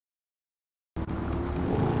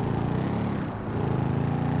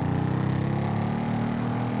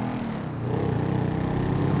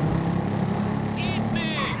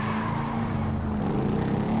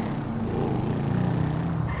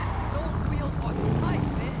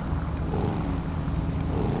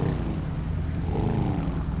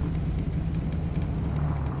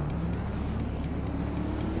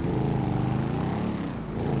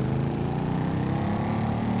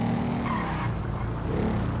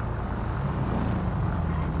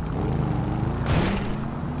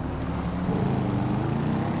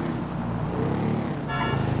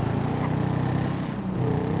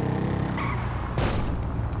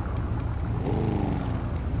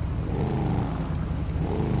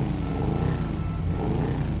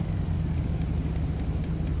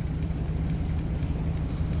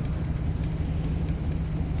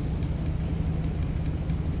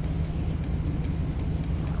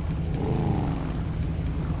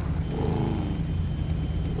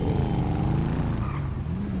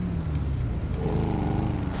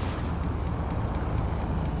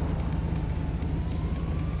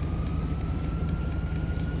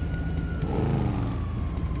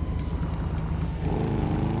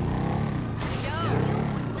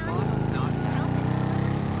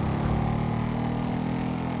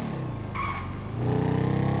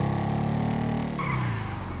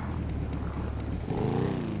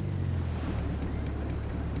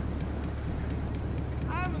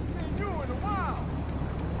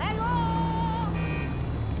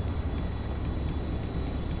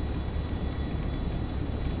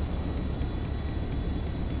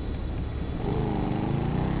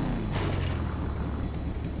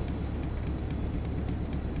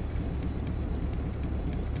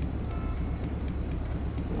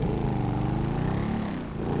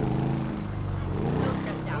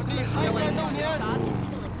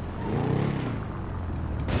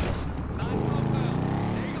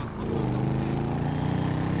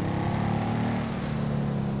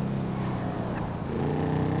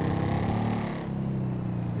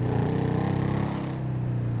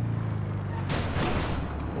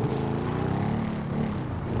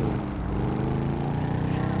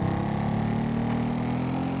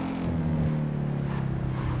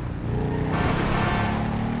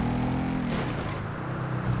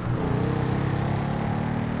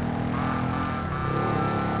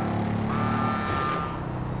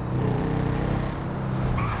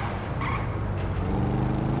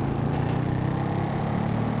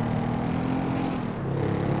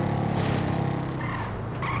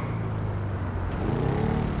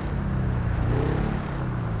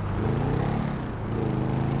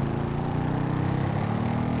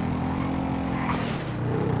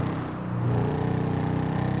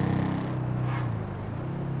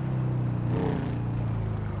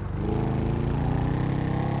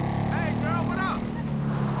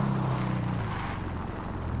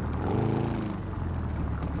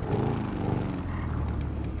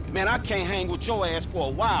Man, I can't hang with your ass for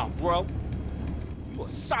a while, bro. You a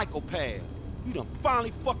psychopath. You done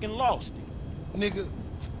finally fucking lost it. Nigga,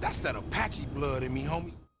 that's that Apache blood in me,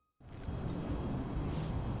 homie.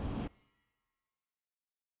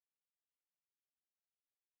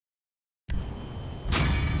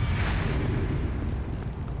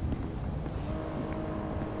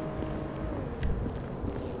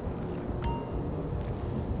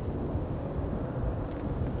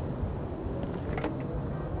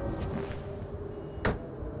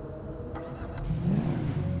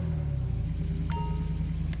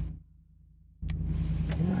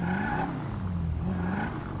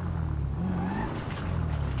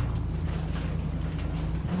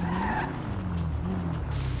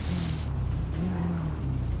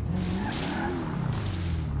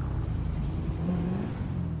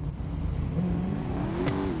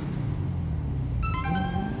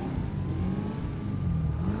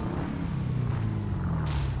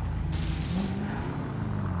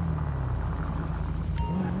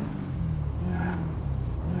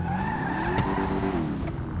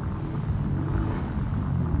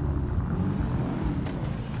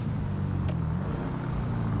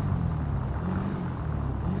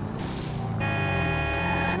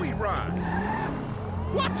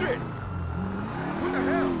 Watch it! What the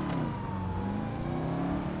hell?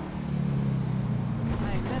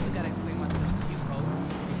 I ain't never gotta explain myself to you, Cole.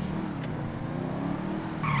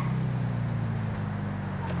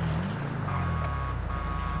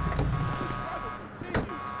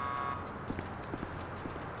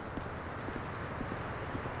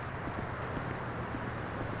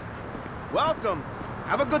 Welcome.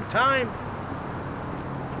 Have a good time.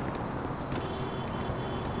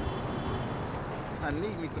 I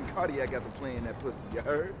need me some cardiac after playing that pussy, you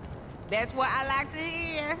heard? That's what I like to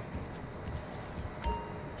hear.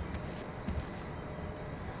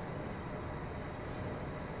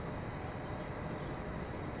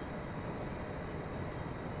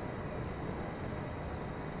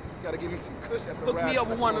 Gotta give me some kush after Hook me up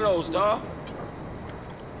with one of those, dawg.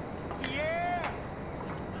 Yeah!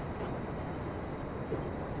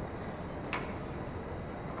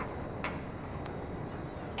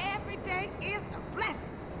 Every day is a blessing.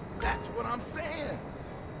 That's what I'm saying.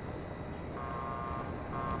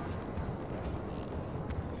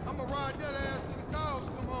 I'ma ride that ass to the cows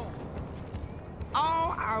come home.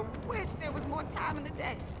 Oh, I wish there was more time in the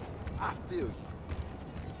day. I feel you.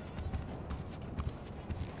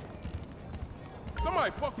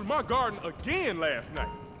 Somebody fucked with my garden again last night.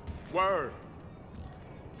 Word.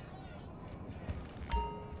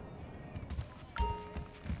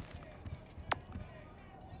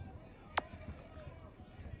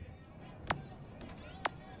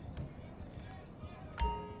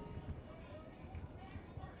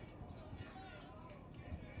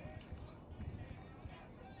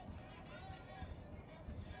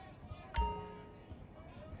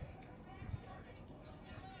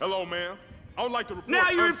 Hello, ma'am. I would like to report. Now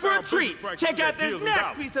you're in for a unsound treat. business practices Check out at this Deals and next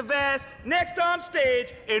Dollars. piece of ass. Next on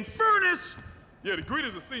stage, in Furnace. Yeah, the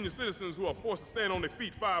greeters are senior citizens who are forced to stand on their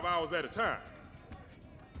feet 5 hours at a time.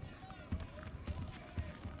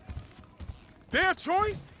 Their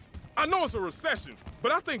choice? I know it's a recession,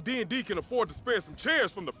 but I think D&D can afford to spare some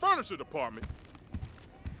chairs from the furniture department.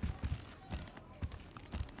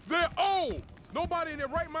 They're old. Nobody in their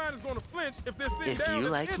right mind is going to flinch if they're sitting If down. you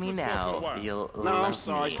at like the me entrance once in a now, while. you'll No, love I'm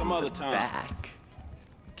sorry, me some other time. back.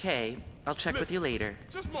 Okay, I'll check with you later.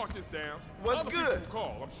 Just mark this down. What's Other good? people will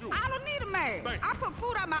call, I'm sure. I don't need a maid. Thank I put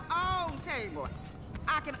food on my own table.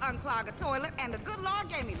 I can unclog a toilet, and the good Lord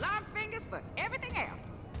gave me long fingers for everything else.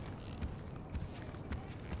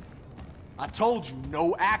 I told you,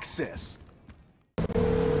 no access.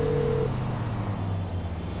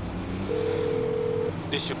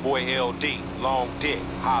 This your boy LD, Long Dick,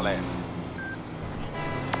 holla at me.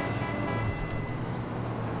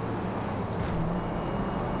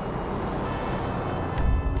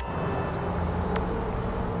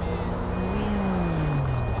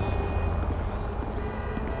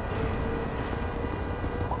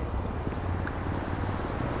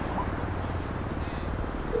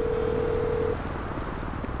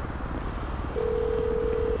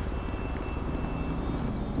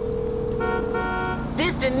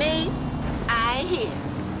 This Denise, I ain't here.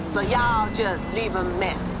 So y'all just leave a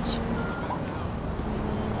message.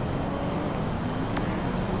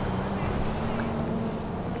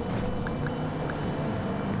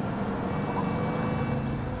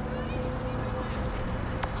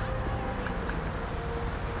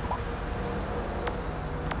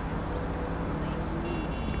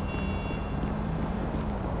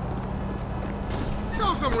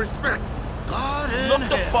 Show some respect. God in Look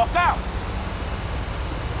the hell. fuck out.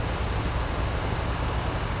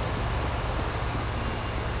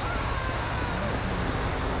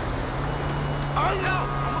 Oh, no!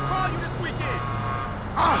 I'm gonna call you this weekend.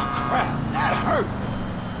 Oh, crap. That hurt.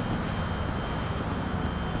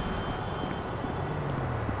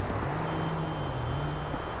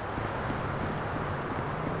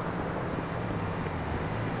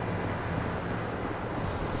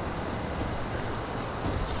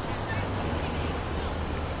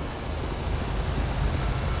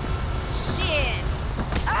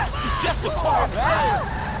 It's just a car, man.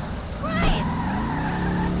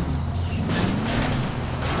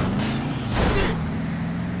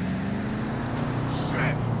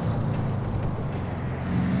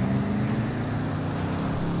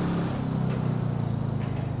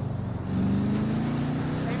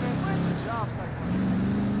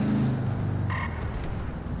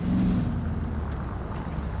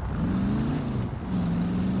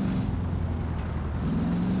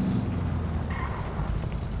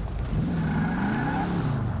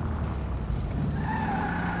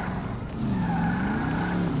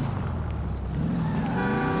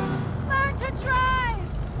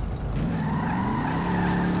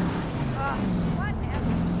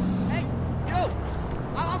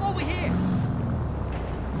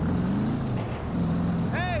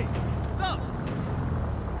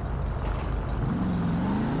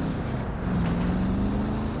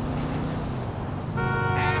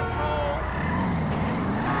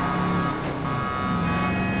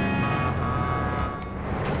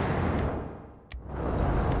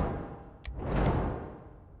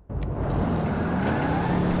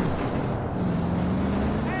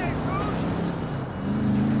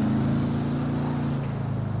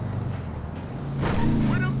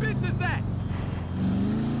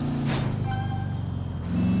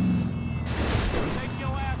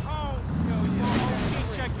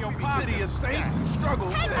 City of saints and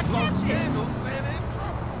struggles. Lost scandals, man, in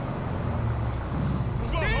trouble.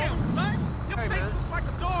 Damn, son! Your face looks like a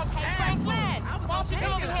dog's ass. Franklin, won't you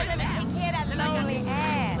come over here and take care of that lovely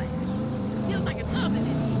ass? Feels like an oven in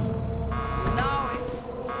here. No.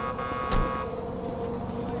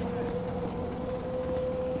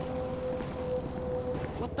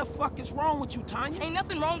 What the fuck is wrong with you, Tanya? Ain't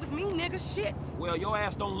nothing wrong with me, nigga. Shit. Well, your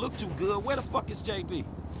ass don't look too good. Where the fuck is JB?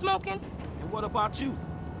 Smoking. And what about you?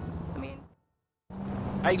 I mean...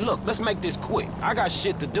 Hey, look, let's make this quick. I got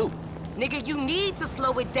shit to do. Nigga, you need to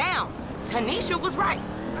slow it down. Tanisha was right.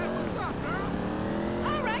 Hey, what's up,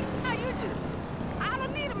 girl? All right, how you do? I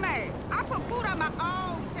don't need a man. I put food on my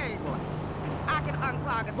own table. I can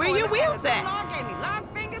unclog a toilet. Where your wheels and the at? Lord gave me long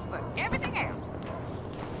fingers for everything else.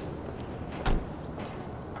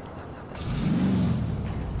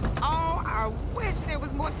 Oh, I wish there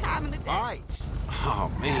was more time in the day. All right.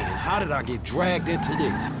 Oh, man, how did I get dragged into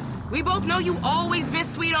this? We both know you always been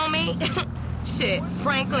sweet on me. Shit,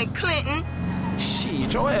 Franklin Clinton.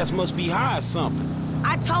 Shit, your ass must be high or something.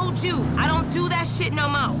 I told you, I don't do that shit no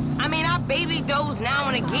more. I mean, I baby doze now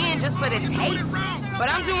and again just for the taste. But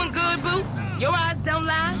I'm doing good, boo. Your eyes don't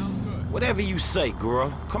lie. Whatever you say,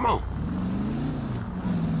 girl. Come on.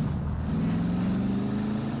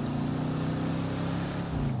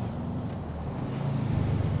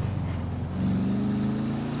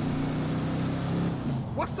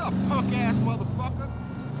 What's up, punk-ass motherfucker?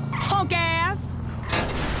 Punk ass.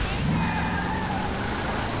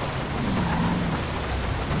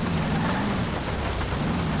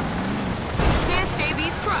 Here's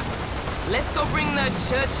JB's truck. Let's go bring the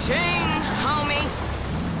cha-ching, homie.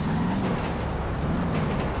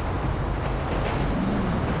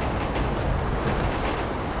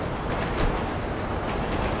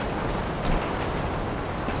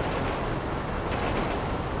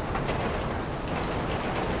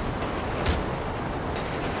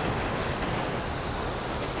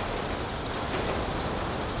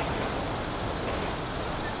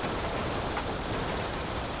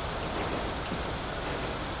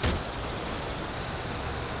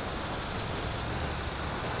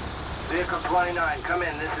 Vehicle 29, come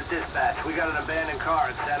in. This is dispatch. We got an abandoned car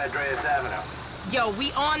at San Andreas Avenue. Yo,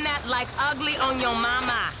 we on that like ugly on your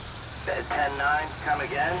mama. 10-9, come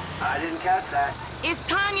again? I didn't catch that. It's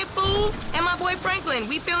Tanya, fool, and my boy Franklin.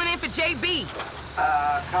 We filling in for JB.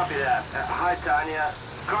 Copy that. Hi, Tanya.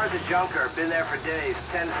 Car's a junker. Been there for days.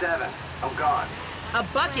 10-7. I'm gone. A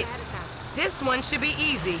bucket. This one should be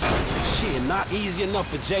easy. Shit, not easy enough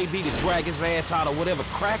for JB to drag his ass out of whatever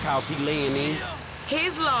crack house he laying in.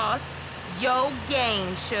 His loss, your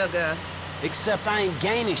gain, sugar. Except I ain't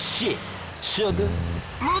gaining shit, sugar.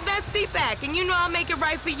 Move that seat back, and you know I'll make it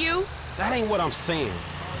right for you. That ain't what I'm saying.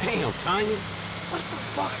 Damn, Tanya. What the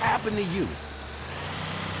fuck happened to you?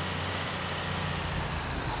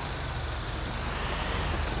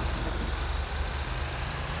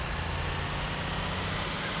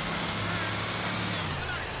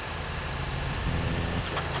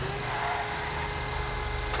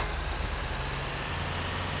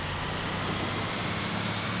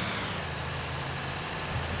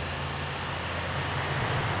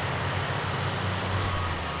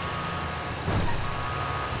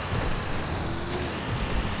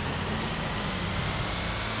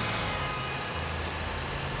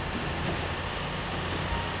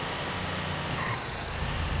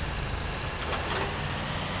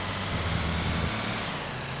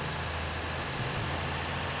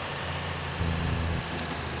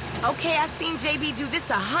 Okay, I've seen JB do this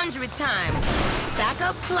 100 times. Back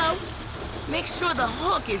up close. Make sure the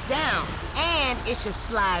hook is down. And it should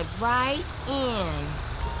slide right in.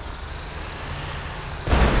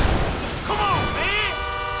 Come on, man!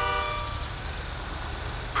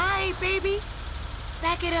 Aight, baby.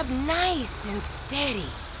 Back it up nice and steady.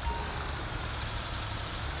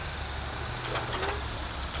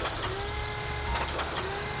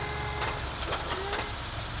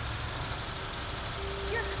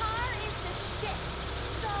 Your car is the shit.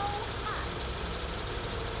 So hot.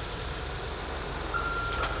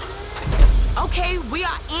 Okay, we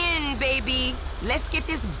are in, baby. Let's get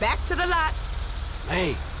this back to the lot.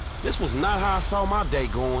 Hey, this was not how I saw my day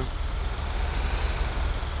going.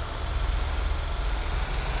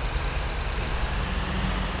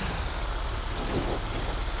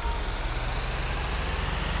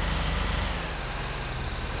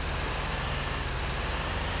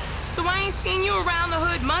 So I ain't seen you around the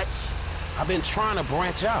hood much? I've been trying to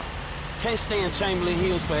branch out. Can't stay in Chamberlain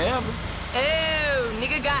Hills forever. Oh,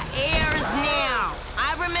 nigga got airs now.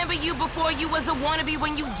 I remember you before you was a wannabe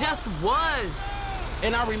when you just was.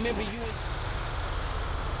 And I remember you...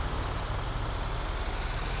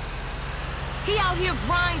 He out here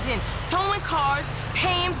grinding, towing cars,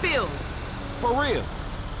 paying bills. For real.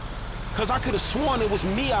 Cause I could've sworn it was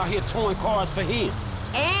me out here towing cars for him.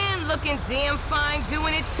 And looking damn fine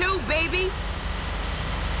doing it too, baby.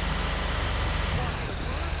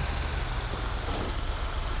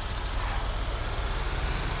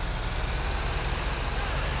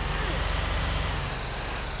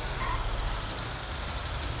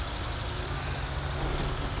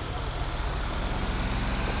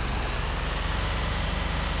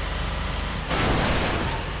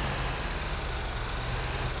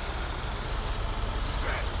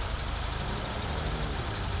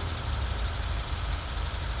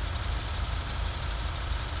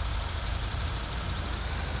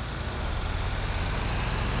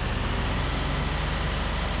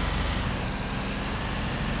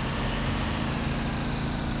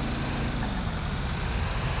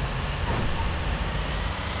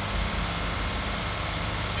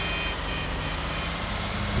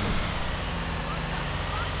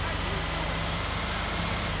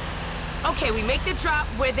 Okay, we make the drop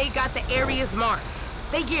where they got the areas marked.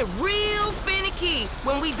 They get real finicky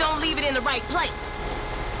when we don't leave it in the right place.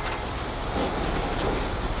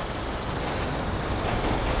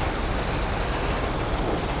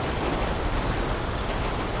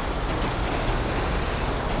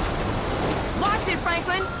 Watch it,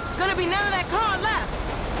 Franklin. Gonna be none of that car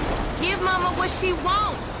left. Give Mama what she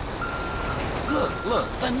wants. Look,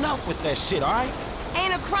 enough with that shit, all right?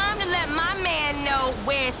 Ain't a crime to let my man know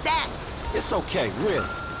where it's at. It's okay, really.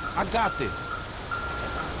 I got this.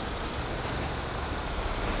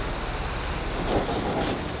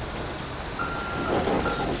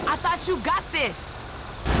 I thought you got this.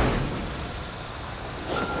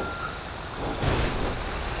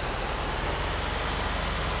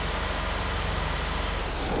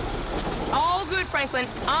 All good, Franklin.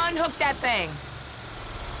 Unhook that thing.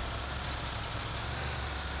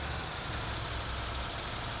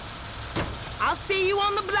 I'll see you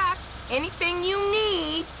on the block. Anything you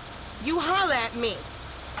need, you holler at me.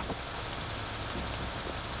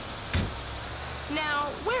 Now,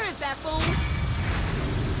 where is that fool?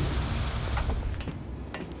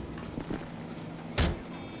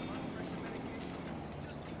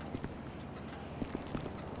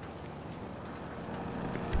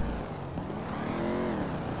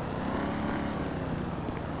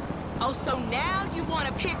 Oh, so now you want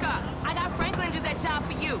to pick up. I got Franklin do that job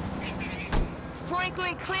for you.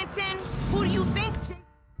 Franklin Clinton? Who do you think,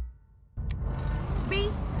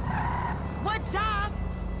 B? What job?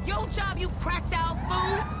 Your job, you cracked out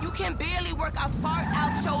fool. You can barely work a fart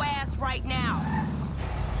out your ass right now.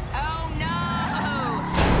 Oh,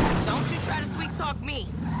 no. Don't you try to sweet talk me.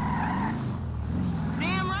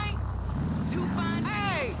 Damn right. Too fine.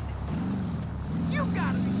 Hey! You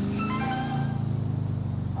gotta be...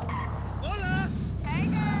 Hola! Hey,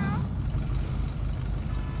 girl.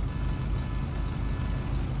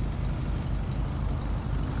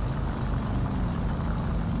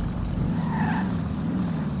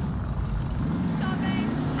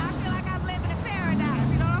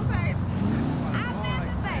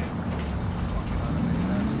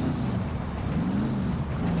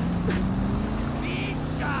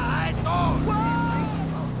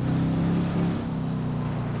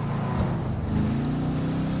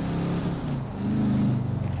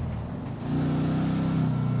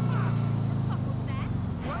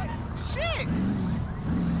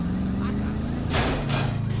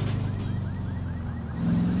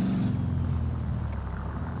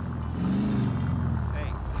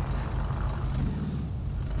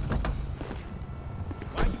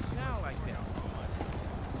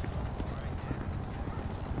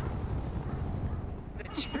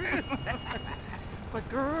 True. But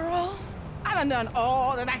girl, I done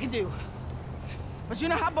all that I can do. But you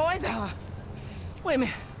know how boys are. Wait a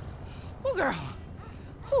minute. Oh, girl.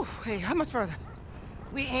 Whew, hey, how much further?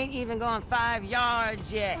 We ain't even gone 5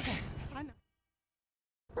 yards yet. Okay, I know.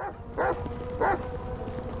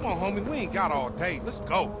 Come on, homie, we ain't got all day. Let's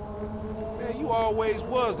go. Man, you always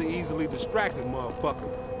was the easily distracted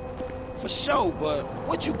motherfucker. For sure, but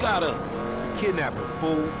what you got up? Kidnapping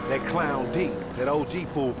fool, that clown D, that OG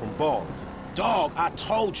fool from Ballers. Dog, I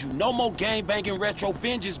told you, no more gang-banging retro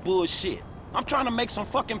vengeance bullshit. I'm trying to make some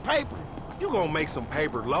fucking paper. You gonna make some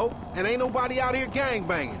paper, Lo, and ain't nobody out here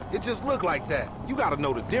gang-banging. It just look like that. You gotta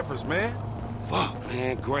know the difference, man. Fuck,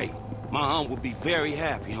 man, great. My aunt would be very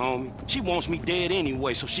happy, homie. She wants me dead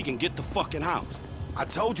anyway so she can get the fucking house. I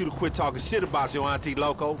told you to quit talking shit about your auntie,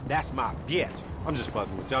 Loco. That's my bitch. I'm just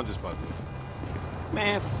fucking with you. I'm just fucking with you.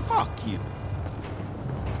 Man, fuck you.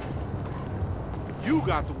 You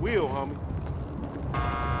got the wheel, homie.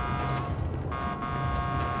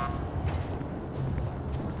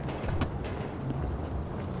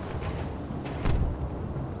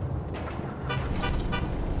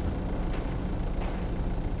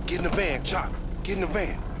 Get in the van, Chop. Get in the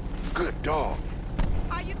van. Good dog.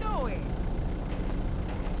 How you doing?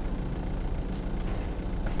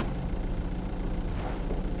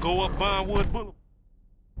 Go up Vinewood Boulevard.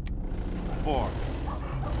 Far.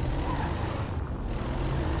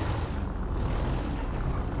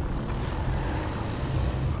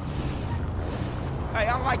 Hey,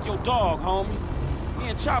 I like your dog, homie. Me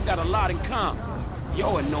and Chop got a lot in common.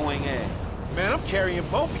 Yo annoying ass. Man, I'm carrying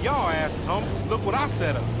both of y'all asses, homie. Look what I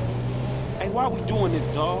set up. Hey, why we doing this,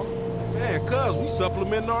 dog? Man, cuz we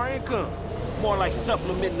supplementing our income. More like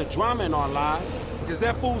supplementing the drama in our lives. Is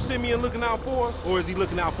that fool Simeon looking out for us, or is he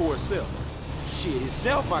looking out for himself? Shit,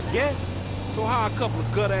 itself, I guess. So how a couple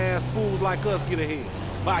of gutter-ass fools like us get ahead?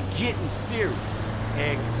 By getting serious.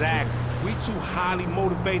 Exactly. We two highly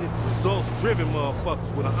motivated, results-driven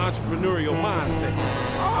motherfuckers with an entrepreneurial mindset.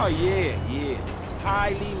 Oh, yeah.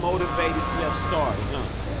 Highly motivated self-starters,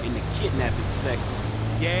 huh? In the kidnapping sector.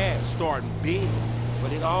 Yeah, starting big.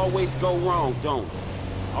 But it always go wrong, don't it?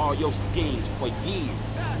 All your schemes for years.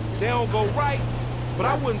 They don't go right, but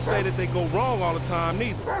I wouldn't say that they go wrong all the time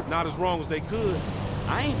neither. Not as wrong as they could.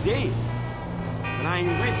 I ain't dead. But I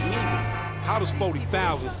ain't rich neither. How does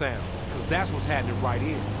 40,000 sound? Because that's what's happening right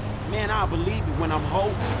here. Man, I believe it when I'm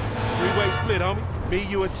holding. Three-way split, homie. Me,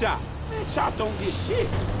 you, and Chop. Man, Chop don't get shit.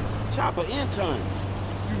 Chop an intern.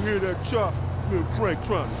 You hear that, Chop? Me and Frank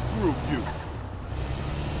trying to screw you.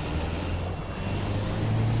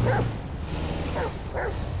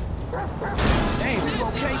 Damn, you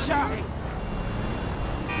okay, Chop?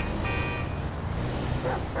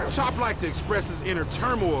 Chop like to express his inner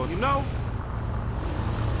turmoil, you know?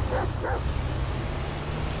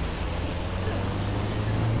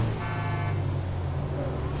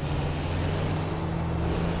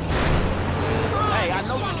 Hey, I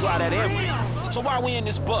know you try that every. So why we in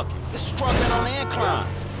this bucket? It's struggling on the incline.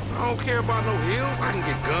 I don't care about no hills. I can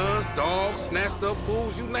get guns, dogs, snatched up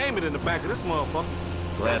fools, you name it in the back of this motherfucker.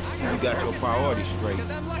 Glad to see you got your priorities straight.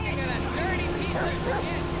 Because I'm looking at a dirty piece of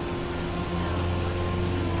shit.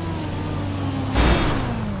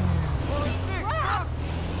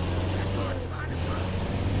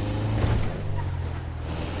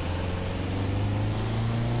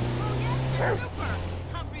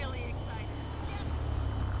 I'm really excited.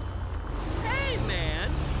 Hey, man.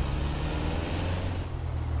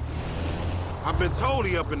 I've been told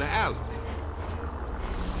he up in the alley.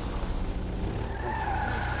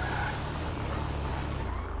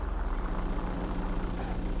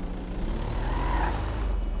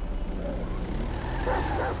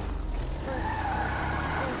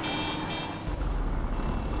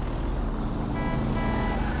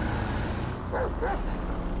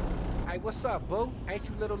 Hey, what's up, boo? Ain't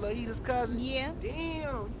you little Laida's cousin? Yeah.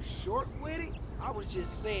 Damn, you short with it? I was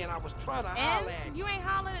just saying, I was trying to holler at And you ain't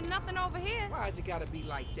hollering at nothing over here. Why has it gotta be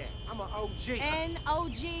like that? I'm an OG. And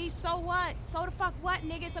OG, so what? So the fuck what,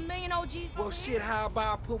 nigga? It's a million OGs Well, over shit, here. how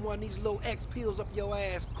about I put one of these little X pills up your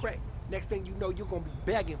ass crack? Next thing you know, you're gonna be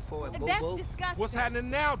begging for it, boo-boo. That's disgusting. What's happening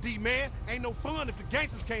now, D-man? Ain't no fun if the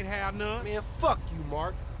gangsters can't have none. Man, fuck you,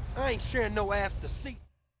 Mark. I ain't sharing no after seat.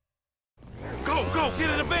 Go, get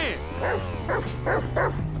in the van.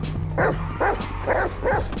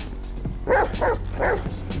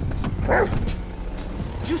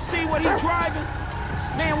 You see what he driving?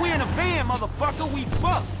 Man, we in a van, motherfucker. We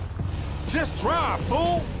fucked. Just drive,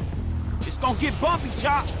 fool. It's gonna get bumpy,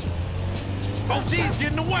 Chop. OG's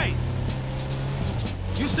getting away.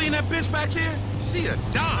 You seen that bitch back there? She a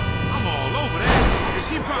dime. I'm all over that. If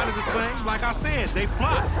she probably the same. Like I said, they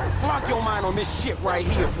fly. Flock your mind on this shit right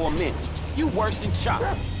here for a minute. You worse than Chop.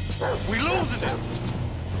 We losing it.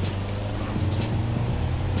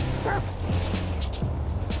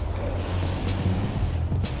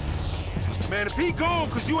 Man, if he gone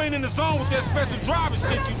cause you ain't in the zone with that special driving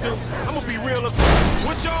shit you do, I'm gonna be real upset.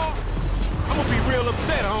 What y'all? I'm gonna be real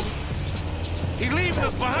upset, homie. He leaving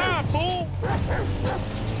us behind, fool.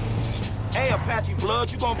 Hey, Apache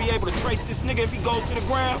Blood, you gonna be able to trace this nigga if he goes to the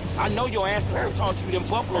ground? I know your ancestors taught you them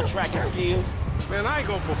buffalo tracking skills. Man, I ain't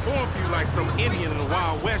gonna perform for you like some Indian in the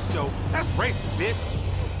Wild West show. That's racist, bitch.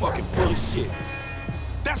 Fucking full of shit.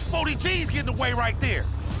 That's 40 G's getting away right there.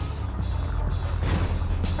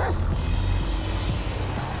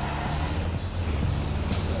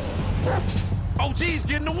 OG's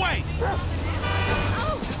getting away.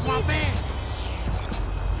 Oh, this is my van.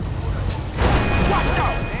 Watch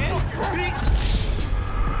out, man.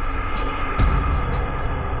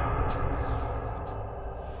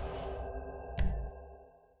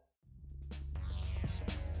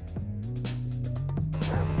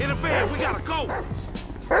 In the van, we gotta go.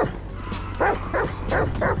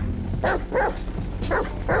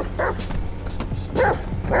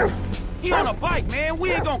 He on a bike, man.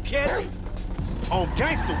 We ain't gonna catch him. On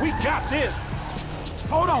gangster, we got this.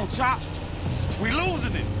 Hold on, Chop. We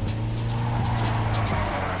losing it.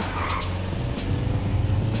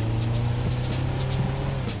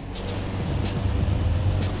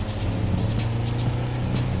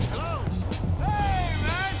 Hello? Hey,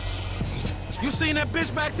 man! You seen that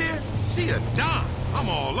bitch back there? She a dime. I'm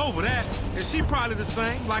all over that. And she probably the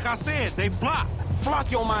same. Like I said, they block.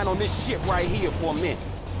 Flock your mind on this shit right here for a minute.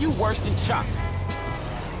 You worse than Chop.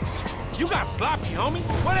 You got sloppy, homie.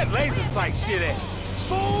 Where that laser sight shit at?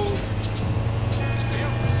 Fool!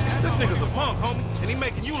 This nigga's a punk, homie, and he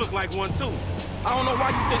making you look like one, too. I don't know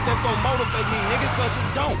why you think that's gonna motivate me, nigga, cause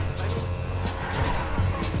it don't.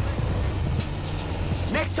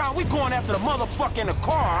 Next time, we going after the motherfucker in the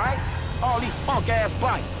car, all right? All these punk-ass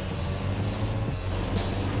bikes.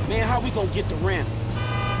 Man, how we gonna get the ransom?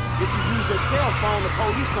 If you use your cell phone, the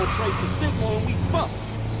police gonna trace the signal and we fuck.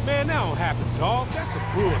 Man, that don't happen, dog. That's some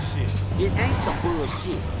bullshit. It ain't some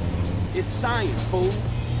bullshit. It's science, fool.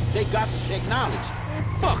 They got the technology. Man,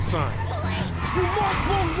 fuck science. You march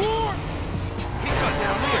one war? He cut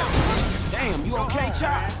down there. Damn, you okay,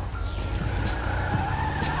 Chop?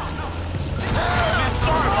 Man,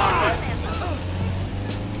 sorry about that.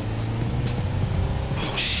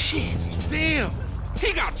 Oh, shit. Damn.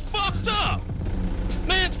 He got fucked up.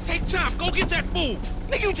 Man, take Chop. Go get that fool.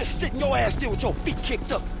 Nigga, you just sitting your ass there with your feet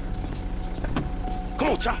kicked up. Come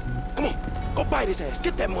on, Chop. Come on. Go bite his ass.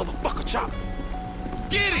 Get that motherfucker, Chop.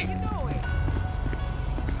 Get him. How you doing?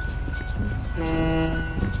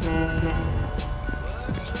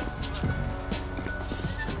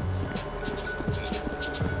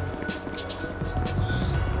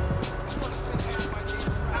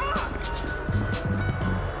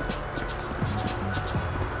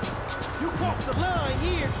 You crossed the line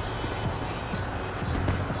here.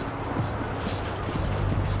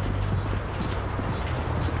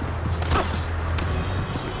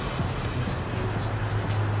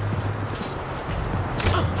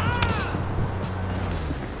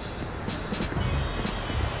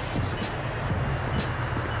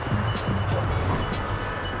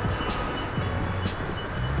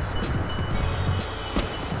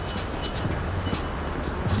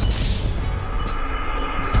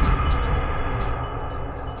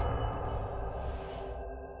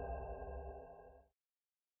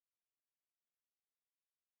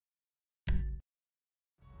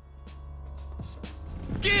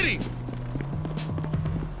 Get him!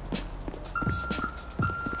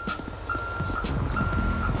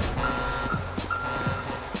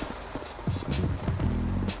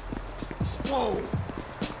 Whoa.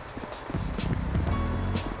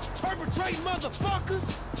 Perpetrate motherfuckers.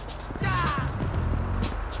 Ah.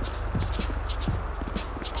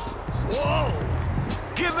 Whoa.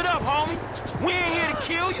 Give it up, homie. We ain't here to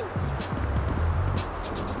kill you.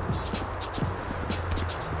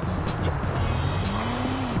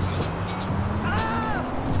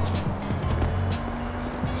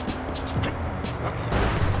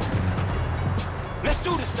 Let's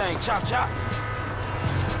do this thing, Chop Chop.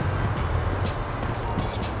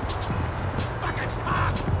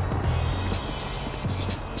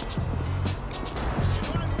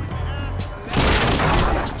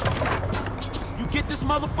 You get this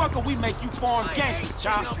motherfucker, we make you farm gangster,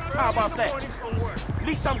 Chop. How about that? At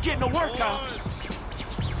least I'm getting to work out.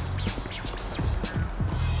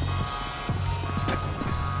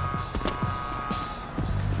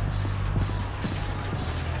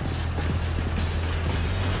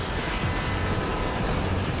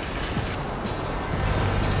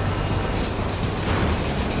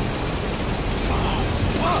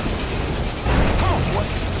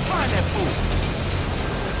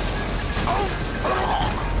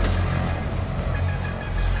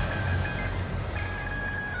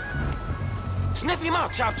 Sniff him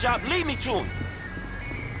out, Chop Chop. Lead me to him.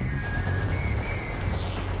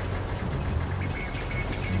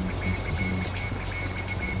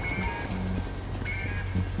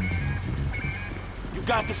 You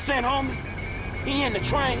got the scent, homie? He in the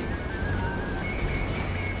train.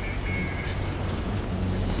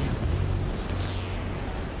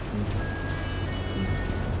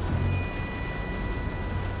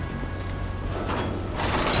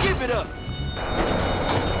 Give it up.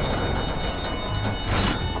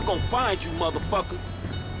 I'm gonna find you, motherfucker.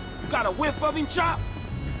 You got a whiff of him, Chop?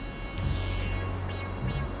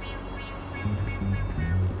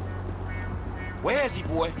 Where is he,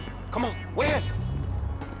 boy? Come on, where is he?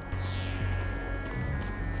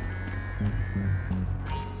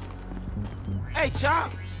 Hey,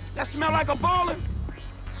 Chop, that smell like a bowler?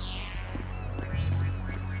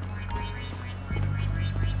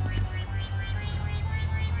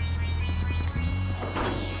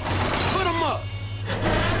 Put him up.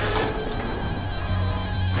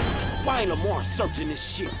 Why ain't Lamar searching this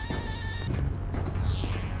shit?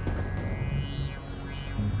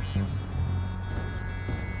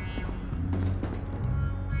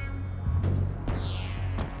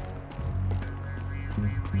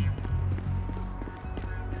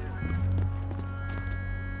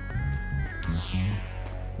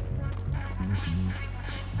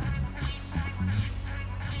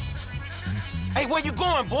 Hey, where you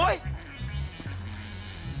going, boy?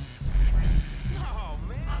 Oh,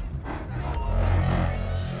 man.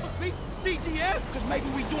 CGF? Because maybe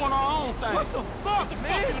we doing our own thing. What the fuck,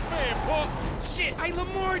 man? Man, Paul. Shit. Hey,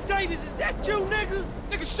 Lamar Davis, is that you, nigga?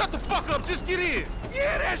 Nigga, shut the fuck up. Just get in.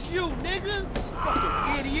 Yeah, that's you, nigga.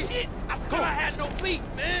 Fucking idiot. Shit. I said I had no beef,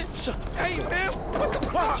 man. Hey, man, what the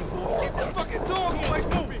fuck? Get this fucking dog away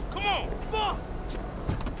from me. Come on. Fuck.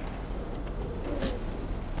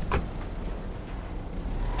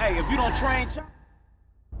 Hey, if you don't train Chop,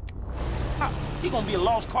 he gonna be a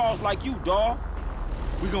lost cause like you, dawg.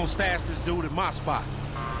 We gonna stash this dude at my spot.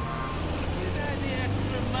 Is that the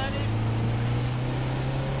extra money?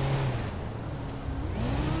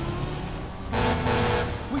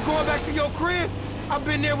 We going back to your crib? I've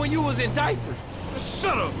been there when you was in diapers.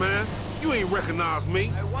 Shut up, man. You ain't recognize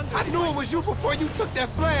me. I knew it was you before you took that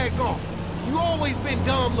flag off. You always been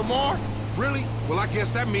dumb, Lamar. Really? Well, I guess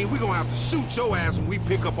that means we gonna have to shoot your ass when we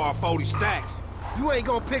pick up our 40 stacks. You ain't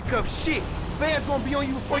gonna pick up shit. Fans gonna be on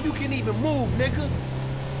you before you can even move, nigga.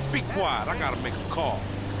 Be quiet. I gotta make a call.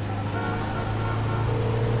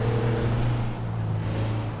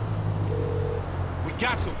 We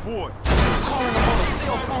got your boy. Calling him on a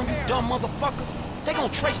cell phone, you dumb motherfucker. They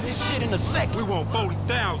gonna trace this shit in a second. We want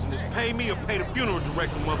 40,000. Just pay me or pay the funeral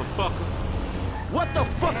director, motherfucker. What the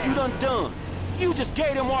fuck you done? You just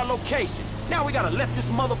gave them our location. Now we gotta let this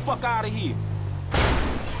motherfucker out of here.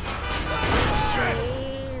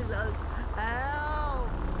 Jesus, help.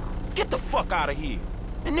 Get the fuck out of here.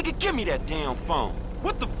 And nigga, give me that damn phone.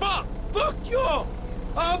 What the fuck? Fuck y'all.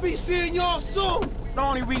 I'll be seeing y'all soon. The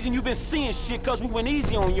only reason you been seeing shit cause we went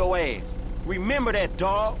easy on your ass. Remember that,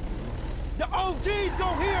 dawg. The OG's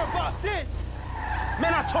gonna hear about this.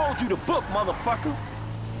 Man, I told you to book, motherfucker.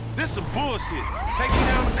 This some bullshit. Take me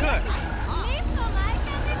down the cut.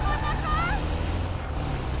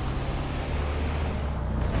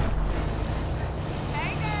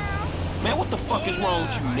 Man, what the fuck is wrong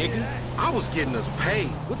with you, nigga? I was getting us paid.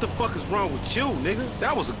 What the fuck is wrong with you, nigga?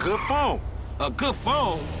 That was a good phone. A good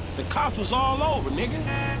phone? The cops was all over, nigga.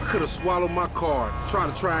 I could have swallowed my card,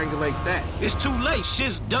 trying to triangulate that. It's too late,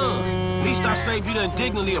 shit's done. At least I saved you the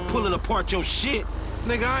indignity of pulling apart your shit.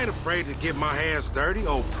 Nigga, I ain't afraid to get my hands dirty,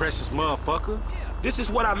 old precious motherfucker. This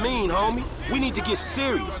is what I mean, homie. We need to get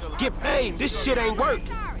serious. Get paid. This shit ain't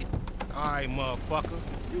working. All right, motherfucker.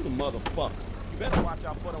 You the motherfucker. You better watch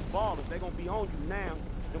out for them ballers. They gonna be on you now.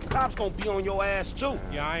 Them cops gonna be on your ass, too.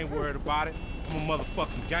 Yeah, I ain't worried about it. I'm a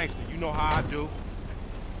motherfucking gangster. You know how I do.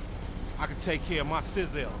 I can take care of my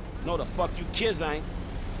sizzle. No, the fuck you kids ain't.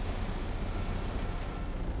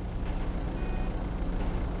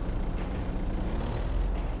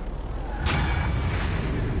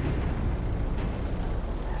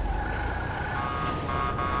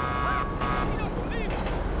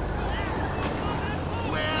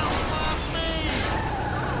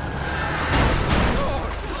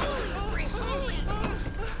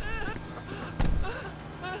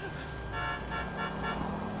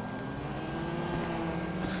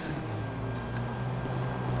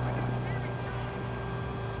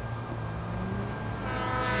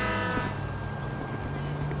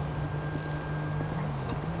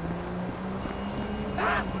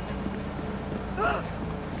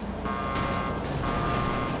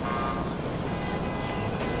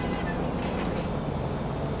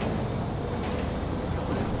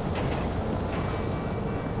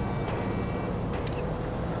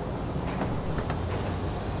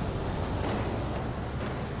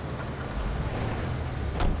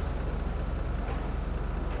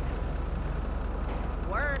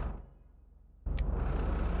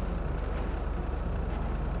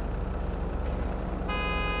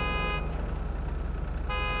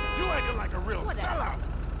 hell out.